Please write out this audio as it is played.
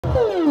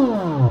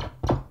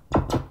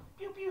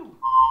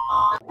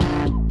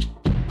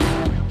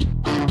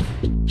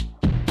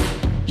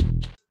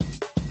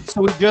So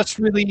we just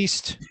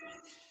released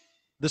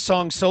the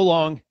song So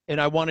Long,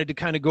 and I wanted to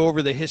kind of go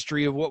over the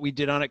history of what we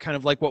did on it, kind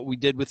of like what we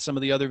did with some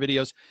of the other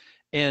videos.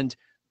 And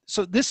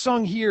so this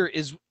song here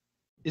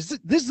this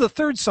is the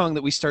third song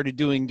that we started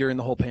doing during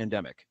the whole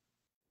pandemic.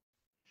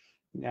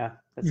 Yeah,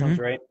 that sounds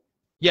right.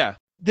 Yeah,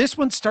 this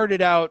one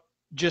started out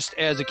just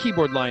as a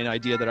keyboard line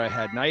idea that I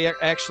had, and I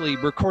actually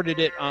recorded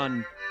it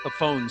on a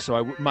phone,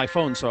 my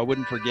phone, so I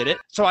wouldn't forget it.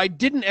 So I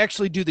didn't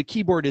actually do the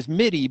keyboard as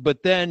MIDI,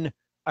 but then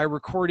I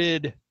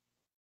recorded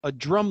a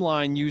drum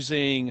line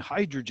using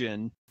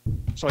hydrogen.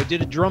 So I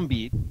did a drum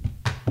beat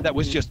that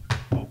was just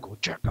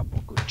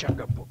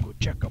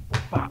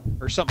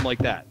or something like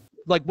that.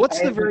 Like, what's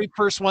the very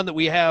first one that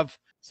we have?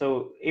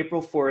 So April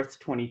 4th,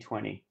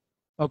 2020.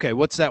 Okay,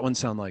 what's that one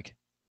sound like?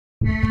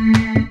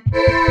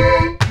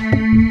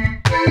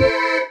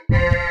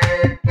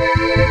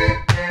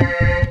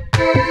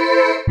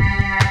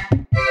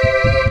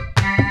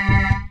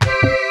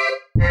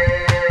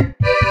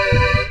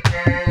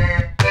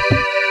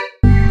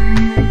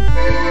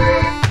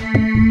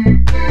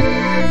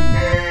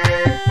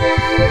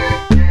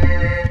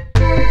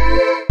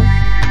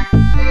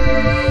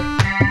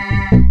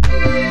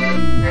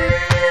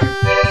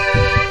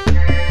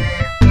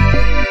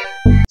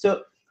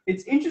 So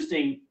it's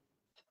interesting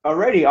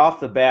already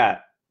off the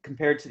bat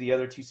compared to the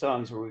other two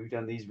songs where we've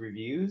done these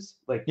reviews.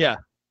 Like, yeah,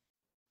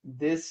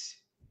 this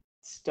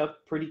stuck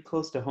pretty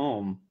close to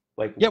home.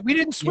 Like, yeah, we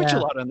didn't switch a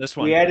lot on this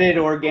one. We added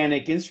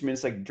organic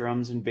instruments like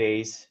drums and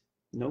bass.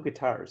 No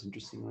guitars,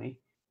 interestingly.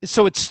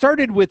 So it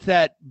started with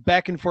that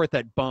back and forth,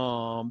 that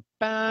bum,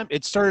 bam.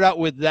 It started out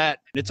with that.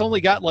 It's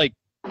only got like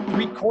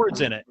 3 chords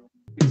in it.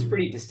 It's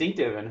pretty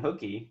distinctive and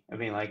hooky. I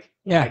mean, like,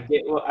 yeah,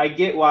 I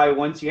get why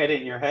once you had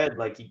it in your head,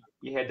 like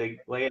you had to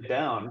lay it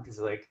down because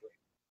like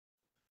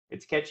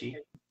it's catchy.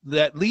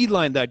 That lead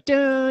line, that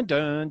dun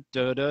dun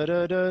da da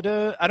da da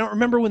da. I don't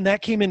remember when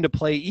that came into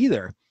play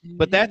either,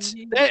 but that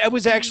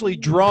was actually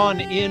drawn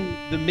in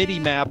the MIDI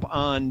map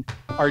on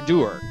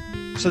Ardour.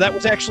 So that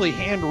was actually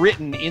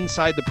handwritten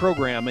inside the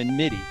program in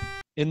MIDI,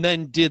 and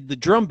then did the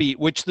drum beat,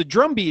 which the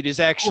drum beat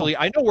is actually,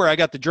 I know where I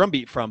got the drum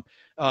beat from.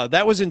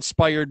 That was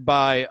inspired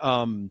by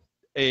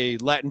a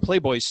Latin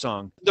Playboys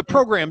song. The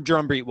program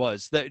drum beat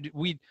was that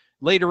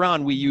later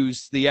on we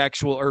used the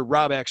actual, or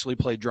Rob actually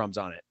played drums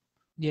on it.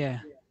 Yeah.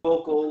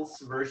 Vocals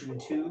version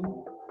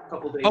 2 a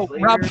couple days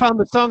later. Rob found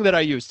the song that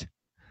I used.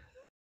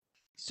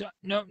 So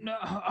no,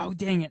 oh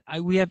dang it!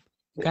 We have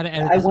got to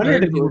edit. I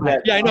wondered if it was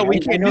that. Yeah, I know we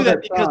can't do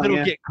that because song,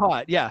 it'll get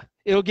caught. Yeah,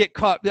 it'll get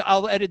caught.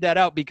 I'll edit that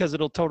out because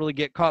it'll totally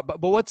get caught.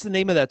 But what's the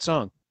name of that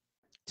song?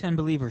 10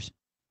 Believers.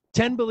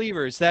 10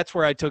 Believers. That's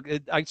where I took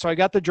it. So I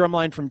got the drum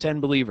line from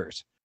 10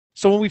 Believers.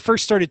 So when we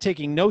first started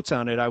taking notes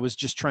on it, I was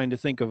just trying to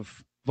think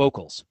of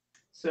vocals.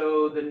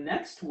 So the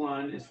next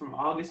one is from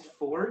August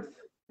 4th.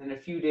 And a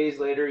few days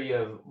later, you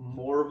have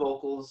More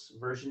Vocals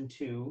version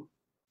 2.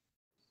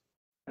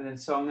 And then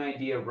song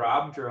idea,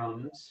 Rob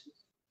drums.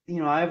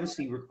 You know, I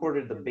obviously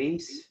recorded the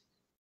bass.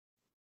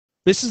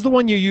 This is the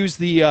one you use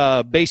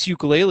the bass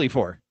ukulele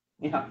for.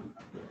 Yeah.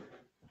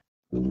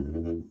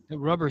 The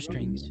rubber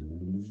strings.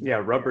 Yeah,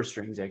 rubber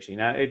strings, actually.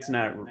 It's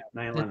not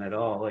nylon at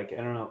all. Like, I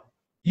don't know.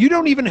 You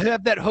don't even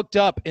have that hooked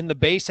up, and the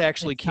bass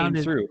actually came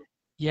through.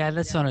 Yeah,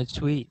 that sounded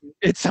sweet.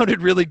 It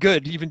sounded really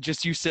good, even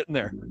just you sitting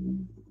there.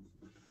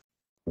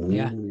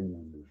 Yeah.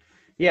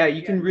 Yeah,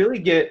 you can really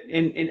get,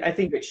 and I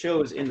think it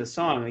shows in the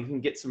song, you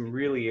can get some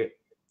really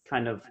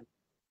kind of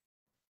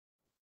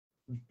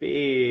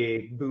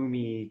big,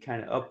 boomy,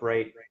 kind of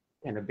upright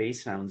kind of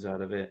bass sounds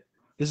out of it.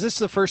 Is this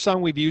the first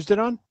song we've used it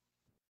on?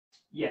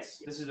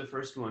 Yes, this is the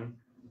first one.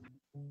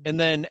 And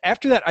then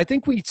after that, I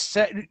think we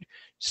said,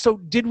 so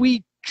did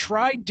we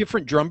try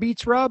different drum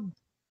beats, Rob,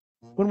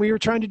 when we were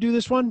trying to do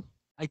this one?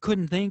 I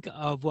couldn't think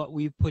of what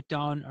we put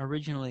down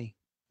originally.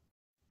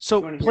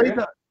 So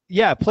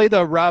play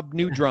the Rob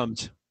new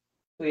drums.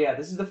 So yeah,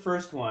 this is the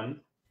first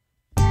one.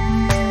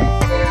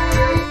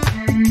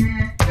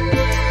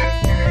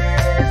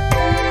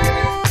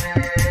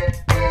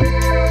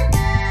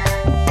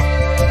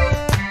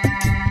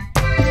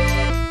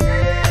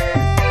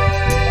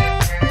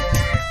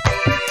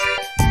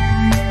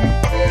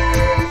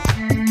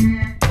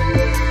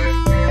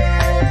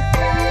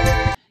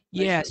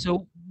 Yeah,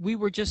 so we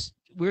were just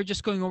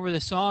going over the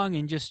song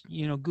and just,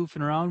 you know,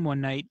 goofing around one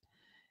night,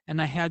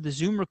 and I had the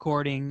Zoom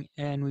recording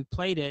and we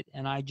played it,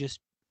 and I just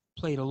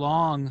played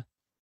along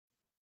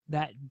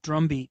that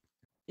drum beat.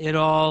 It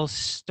all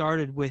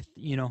started with,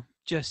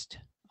 just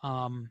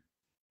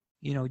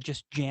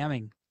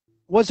jamming.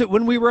 Was it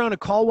when we were on a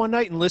call one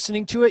night and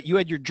listening to it, you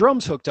had your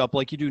drums hooked up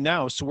like you do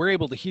now, so we're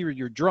able to hear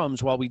your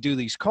drums while we do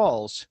these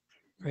calls?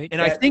 Right.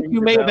 And I think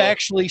you may have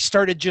actually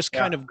started just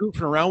kind of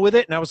goofing around with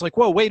it. And I was like,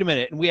 whoa, wait a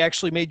minute. And we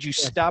actually made you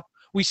stop.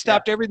 We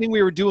stopped everything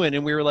we were doing,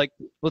 and we were like,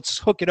 let's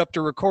hook it up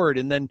to record.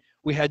 And then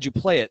we had you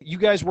play it. You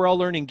guys were all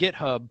learning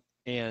GitHub,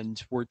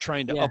 and we're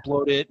trying to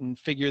upload it and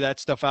figure that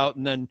stuff out.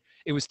 And then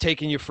it was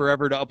taking you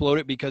forever to upload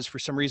it because for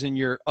some reason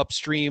your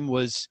upstream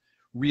was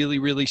really,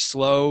 really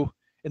slow.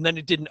 And then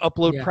it didn't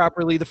upload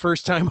properly the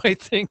first time, I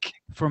think.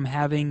 From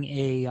having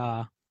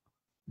a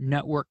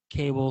network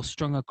cable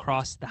strung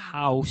across the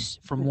house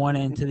from one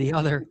end to the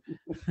other.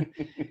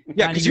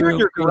 Yeah, because you're in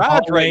your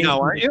garage right now,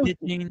 aren't you?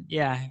 Kitchen,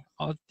 yeah,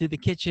 all through the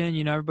kitchen,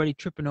 you know, everybody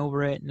tripping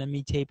over it, and then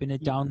me taping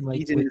it down like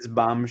he's in his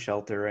bomb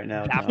shelter right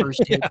now. gaffers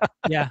tape.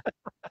 Yeah,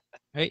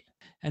 right.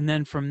 And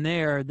then from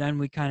there, then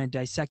we kind of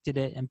dissected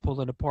it and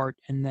pulled it apart,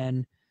 and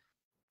then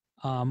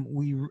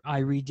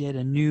I redid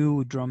a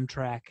new drum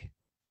track.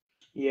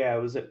 Yeah,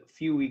 it was a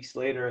few weeks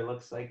later, it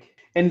looks like.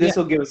 And this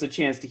will give us a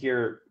chance to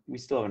hear, we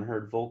still haven't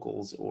heard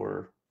vocals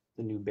or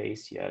the new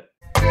bass yet.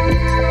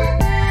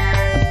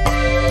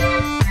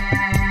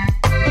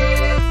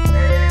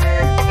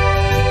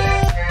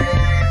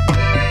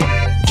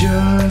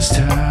 Just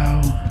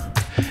how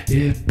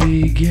it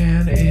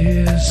began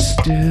is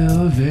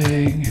still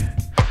vague.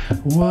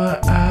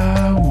 What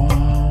I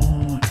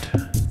want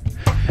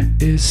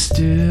is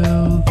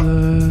still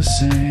the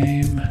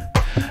same.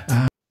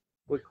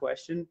 Quick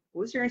question.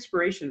 What was your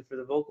inspiration for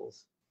the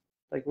vocals?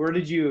 Like, where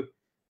did you,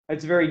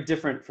 it's very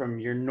different from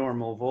your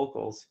normal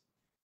vocals.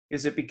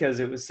 Is it because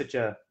it was such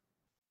a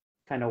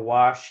kind of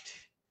washed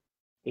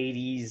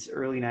 80s,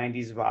 early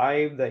 90s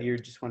vibe that you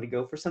just want to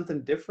go for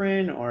something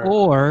different?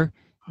 Or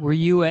were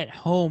you at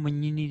home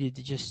and you needed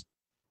to just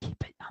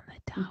keep it on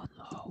the down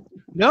low?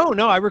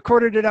 No, I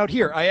recorded it out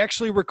here. I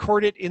actually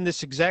recorded in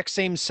this exact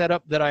same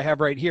setup that I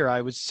have right here.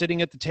 I was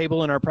sitting at the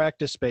table in our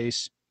practice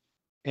space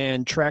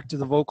and tracked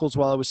the vocals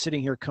while I was sitting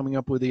here coming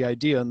up with the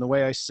idea. And the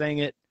way I sang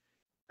it,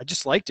 I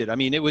just liked it. I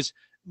mean, it was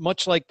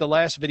much like the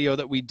last video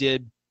that we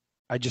did.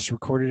 I just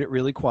recorded it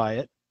really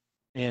quiet.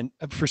 And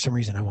for some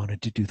reason, I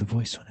wanted to do the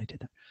voice when I did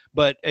that.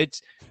 But it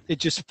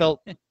just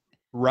felt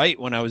right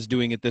when I was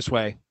doing it this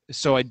way.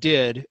 So I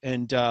did.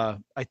 And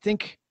I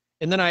think,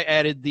 and then I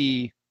added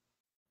the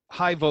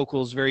high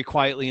vocals very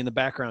quietly in the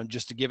background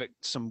just to give it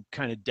some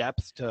kind of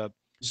depth to,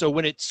 so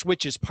when it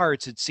switches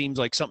parts, it seems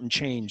like something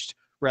changed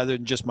rather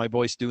than just my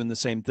voice doing the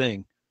same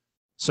thing.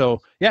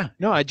 So yeah,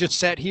 no, I just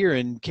sat here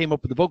and came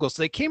up with the vocals.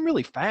 So they came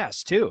really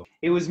fast too.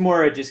 it was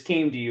more, it just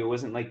came to you. It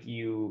wasn't like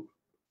you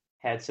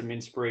had some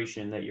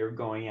inspiration that you're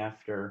going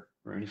after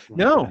or anything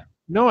like that.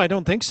 No, I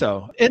don't think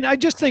so. And I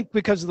just think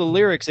because of the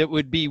lyrics, it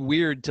would be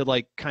weird to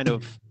like kind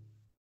of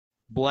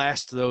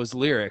blast those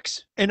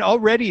lyrics. And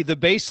already the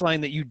bass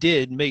line that you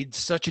did made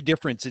such a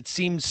difference. It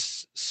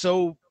seems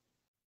so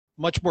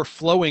much more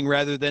flowing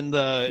rather than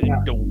the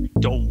dom,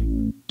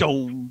 dom,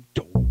 dom,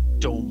 dom,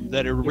 dom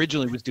that it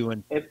originally was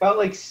doing. It felt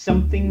like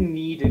something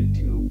needed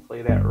to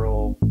play that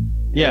role.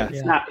 Yeah.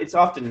 It's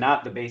often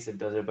not the bass that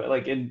does it, but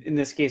like in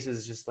this case,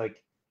 it's just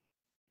like,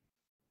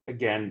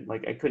 again,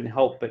 like I couldn't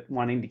help but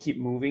wanting to keep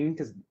moving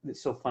because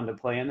it's so fun to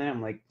play on that.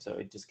 I'm like, so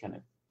it just kind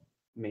of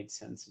made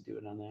sense to do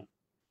it on that.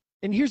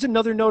 And here's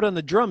another note on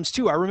the drums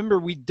too. I remember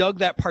we dug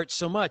that part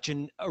so much,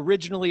 and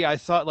originally I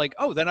thought like,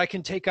 oh, then I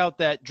can take out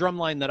that drum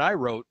line that I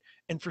wrote.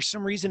 And for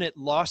some reason it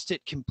lost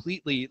it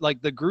completely.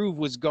 Like the groove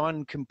was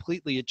gone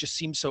completely. It just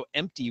seemed so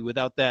empty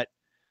without that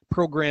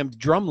programmed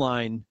drum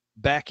line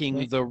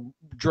backing the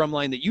drum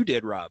line that you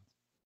did, Rob.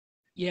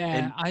 Yeah,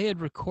 and I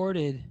had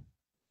recorded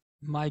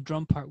my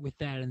drum part with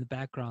that in the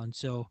background,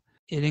 so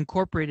it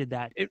incorporated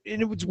that.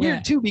 And it was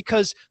weird too,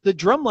 because the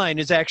drum line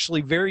is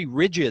actually very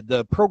rigid,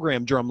 the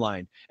program drum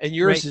line, and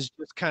yours is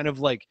just kind of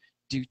like,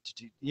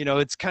 you know,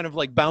 it's kind of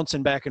like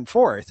bouncing back and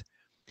forth.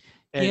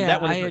 And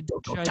that one is like,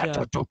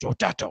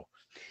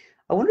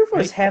 I wonder if it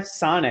was half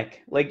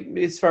sonic, like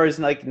as far as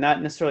like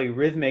not necessarily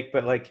rhythmic,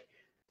 but like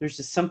there's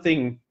just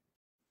something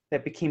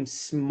that became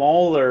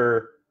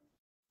smaller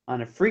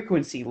on a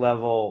frequency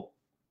level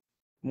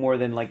more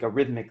than like a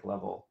rhythmic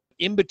level.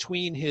 In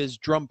between his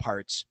drum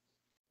parts,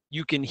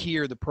 you can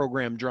hear the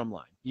program drum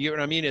line. You know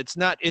what I mean? It's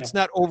not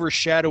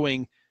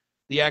overshadowing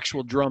the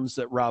actual drums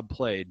that Rob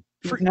played.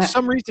 For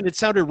some reason, it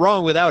sounded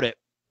wrong without it.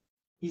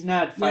 He's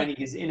not finding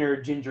his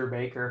inner Ginger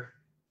Baker.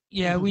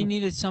 Yeah, we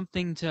needed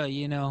something to,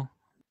 you know,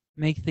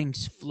 make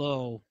things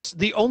flow.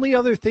 The only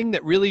other thing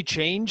that really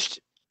changed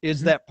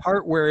is that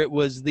part where it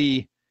was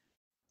the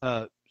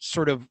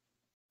sort of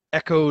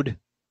echoed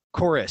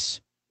chorus,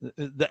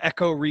 the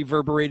echo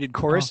reverberated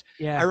chorus.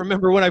 Oh, yeah. I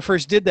remember when I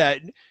first did that,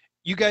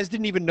 you guys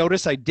didn't even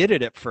notice I did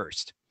it at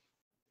first.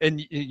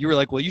 And you were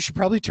like, well, you should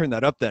probably turn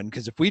that up then,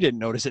 because if we didn't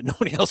notice it,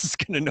 nobody else is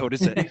going to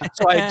notice it.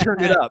 So I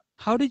turned it up.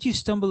 How did you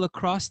stumble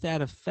across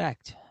that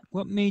effect?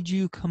 What made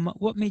you come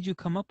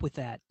up with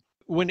that?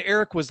 When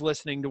Eric was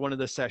listening to one of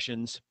the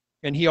sessions,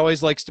 and he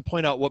always likes to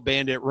point out what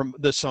band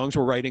the songs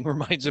we're writing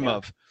reminds him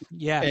of.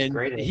 Yeah, and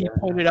he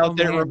pointed out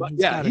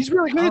that he's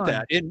really good at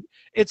that, and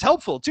it's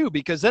helpful too,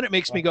 because then it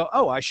makes me go,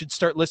 oh, I should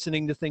start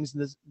listening to things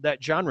in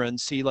that genre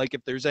and see like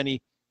if there's any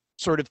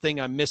sort of thing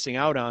I'm missing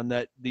out on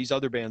that these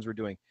other bands were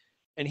doing.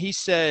 And he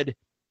said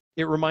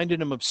it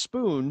reminded him of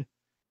Spoon,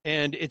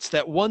 and it's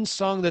that one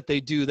song that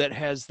they do that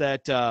has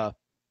that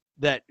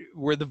that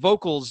where the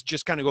vocals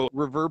just kind of go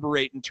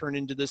reverberate and turn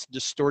into this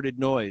distorted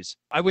noise.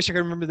 I wish I could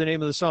remember the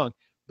name of the song,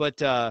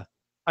 but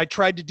I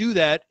tried to do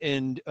that,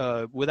 and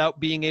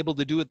without being able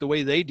to do it the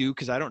way they do,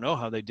 because I don't know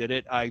how they did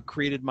it, I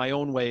created my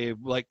own way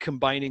of like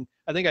combining.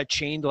 I think I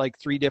chained like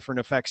 3 different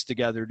effects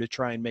together to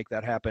try and make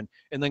that happen,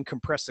 and then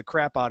compress the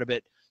crap out of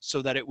it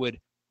so that it would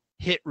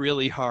hit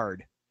really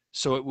hard,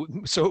 so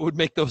it would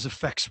make those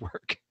effects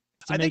work.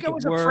 I think I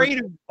was afraid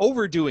of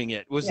overdoing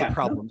it was the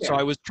problem. So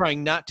I was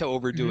trying not to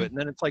overdo it. And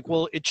then it's like,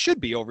 well, it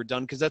should be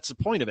overdone because that's the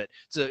point of it.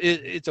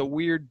 It's a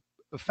weird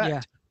effect.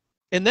 Yeah.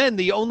 And then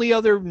the only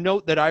other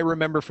note that I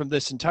remember from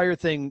this entire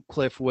thing,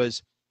 Cliff,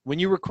 was when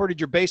you recorded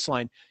your bass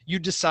line, you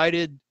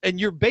decided, and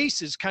your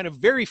bass is kind of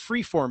very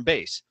freeform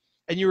bass.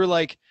 And you were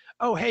like,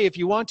 oh, hey, if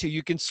you want to,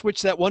 you can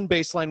switch that one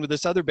bass line with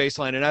this other bass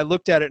line. And I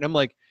looked at it and I'm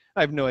like,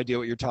 I have no idea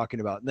what you're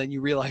talking about. And then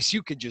you realize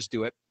you could just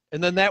do it.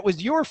 And then that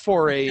was your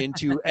foray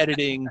into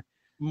editing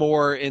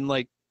more and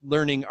like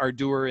learning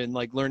Ardour and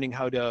like learning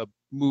how to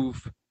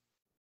move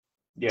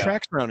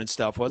tracks around and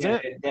stuff,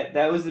 wasn't it?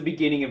 That was the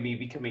beginning of me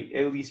becoming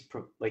at least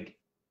like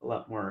a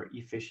lot more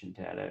efficient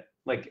at it.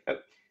 Like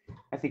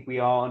I think we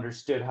all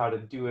understood how to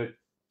do it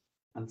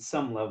on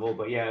some level,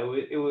 but yeah,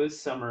 it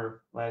was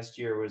summer last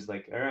year was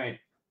like, all right,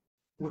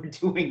 we're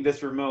doing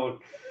this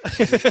remote.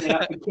 We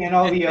can't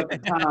all be up to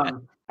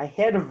Tom. I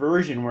had a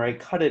version where I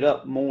cut it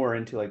up more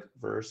into like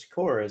verse,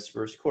 chorus,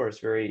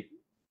 very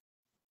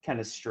kind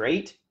of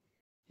straight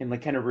and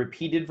like kind of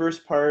repeated verse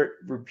part,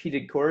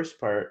 repeated chorus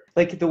part.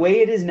 Like the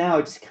way it is now,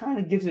 it just kind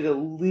of gives it a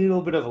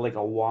little bit of like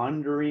a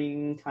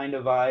wandering kind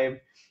of vibe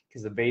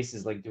because the bass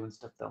is like doing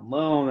stuff down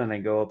low and then I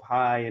go up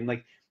high and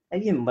like I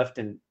even left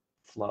in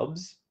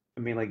flubs. I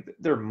mean, like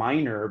they're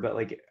minor, but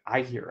like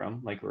I hear them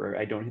like where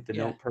I don't hit the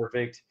note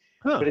perfect.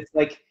 But it's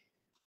like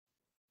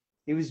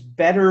it was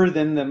better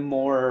than the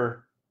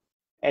more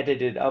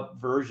edited up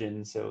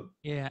version. So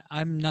yeah,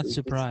 I'm not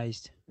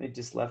surprised. They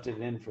just left it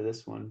in for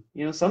this one.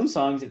 You know, some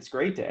songs it's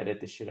great to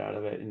edit the shit out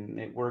of it and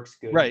it works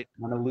good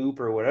on a loop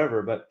or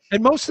whatever. But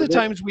most of the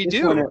times we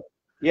do.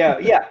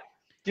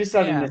 Just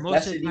out of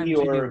necessity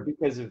or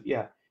because of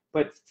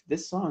But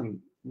this song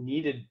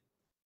needed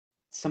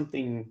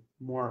something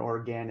more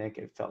organic.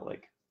 It felt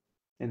like,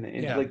 and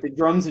like the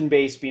drums and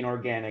bass being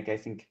organic, I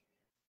think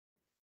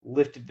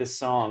lifted the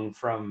song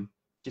from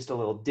just a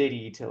little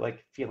ditty to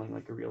like feeling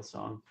like a real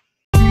song.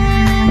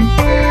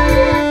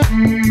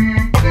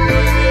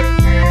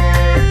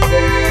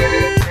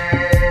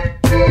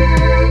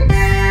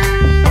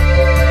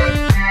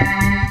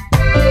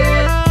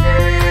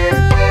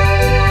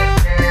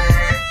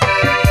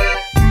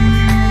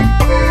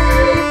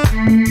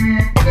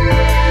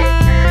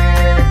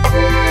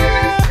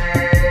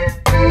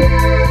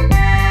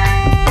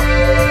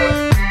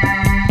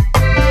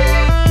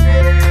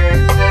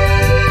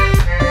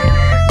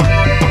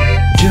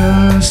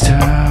 Just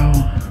how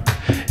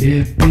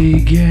it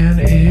began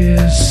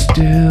is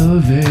still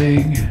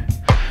vague.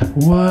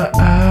 What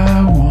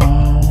I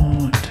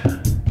want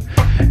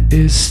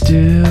is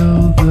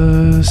still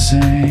the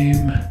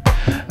same.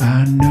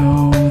 I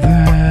know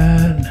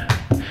that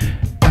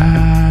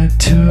I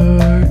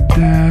took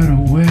that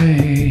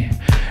away,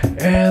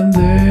 and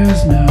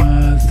there's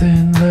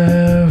nothing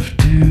left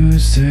to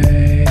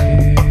say.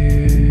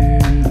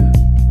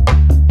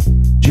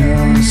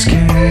 Just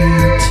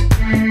can't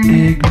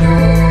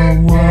ignore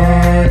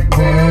what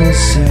was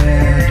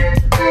said.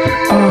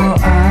 All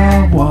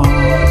I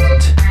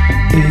want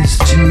is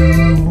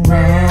to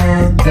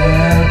run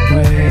that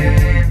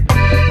way,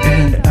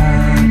 and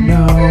I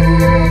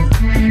know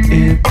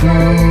it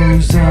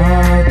blows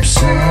up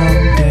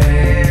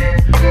someday,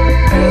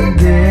 and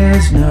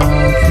there's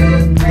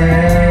nothing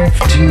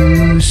left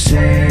to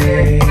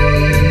say.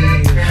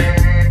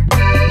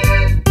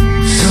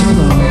 So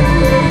long,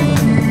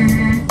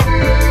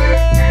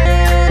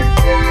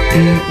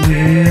 it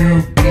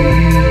will be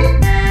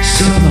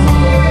so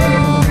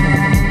long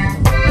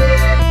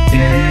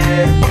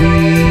in the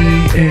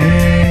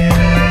end.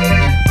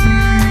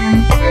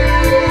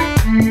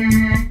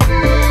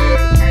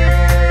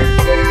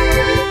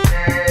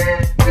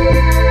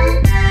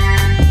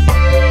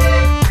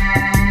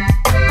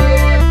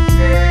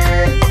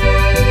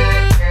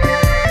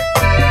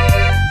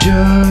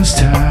 Just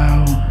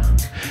how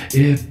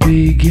it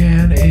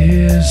began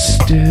is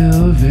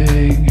still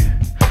vague.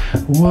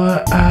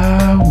 What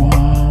I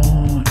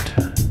want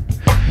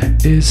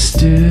is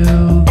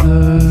still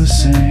the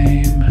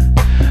same.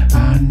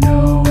 I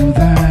know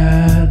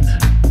that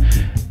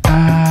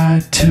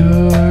I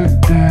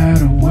took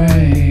that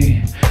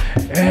away,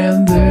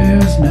 and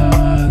there's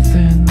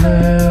nothing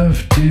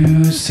left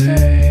to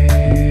say.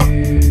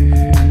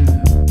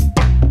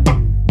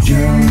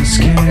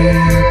 Just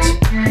can't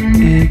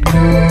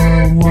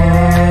ignore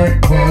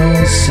what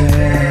was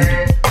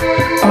said.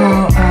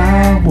 All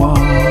I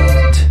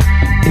want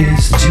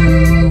is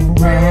to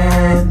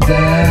run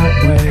that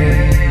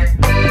way,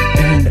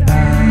 and I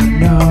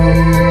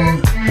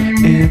know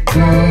it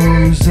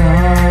blows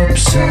up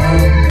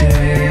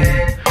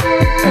someday,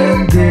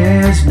 and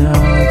there's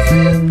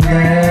nothing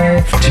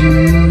left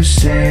to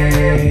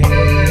say.